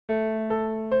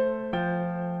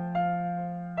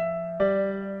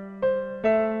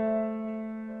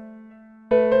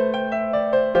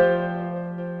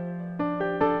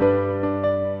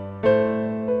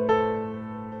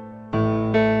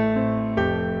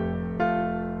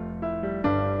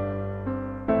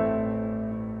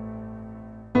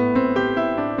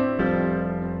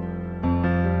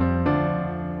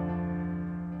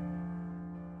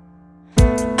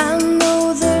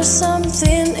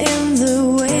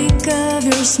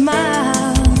your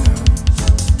smile.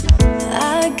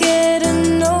 I get a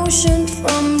notion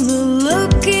from the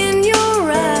look in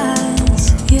your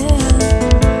eyes.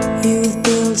 Yeah, you've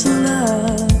built a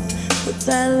love, but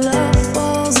that love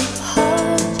falls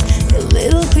apart. Your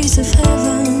little piece of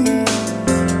heaven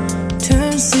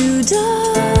turns to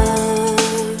dark.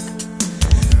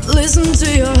 Listen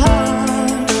to your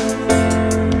heart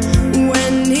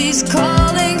when he's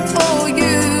calling for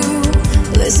you.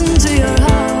 Listen to your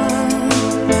heart.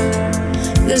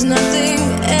 There's nothing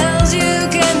else you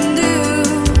can do.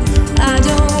 I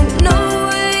don't know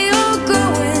where you're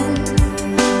going,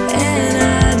 and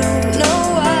I don't know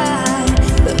why,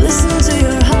 but listen to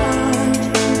your heart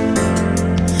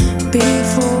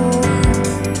before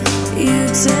you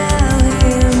tell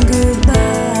him goodbye.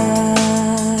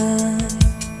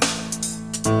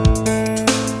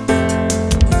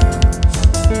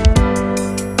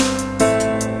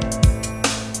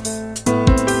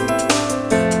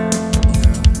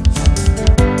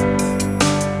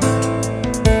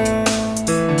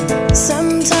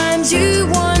 Sometimes you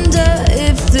wonder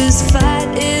if this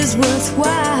fight is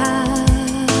worthwhile.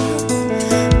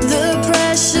 The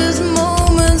precious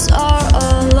moments are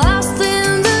all lost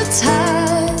in the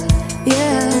tide.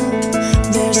 Yeah,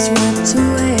 they're swept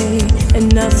away,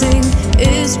 and nothing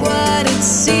is what it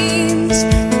seems.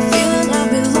 The feeling of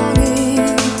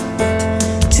belonging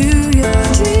to your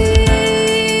dreams.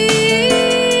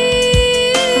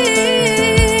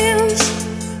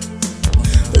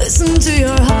 Listen to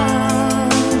your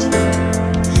heart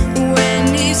when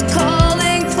he's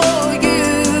calling for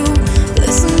you.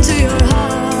 Listen to your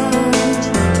heart.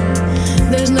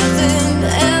 There's nothing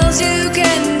else you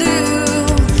can do.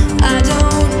 I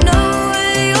don't know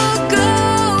where you're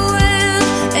going,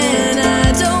 and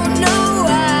I don't know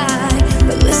why,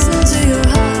 but listen to your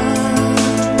heart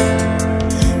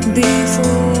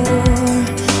before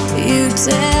you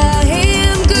tell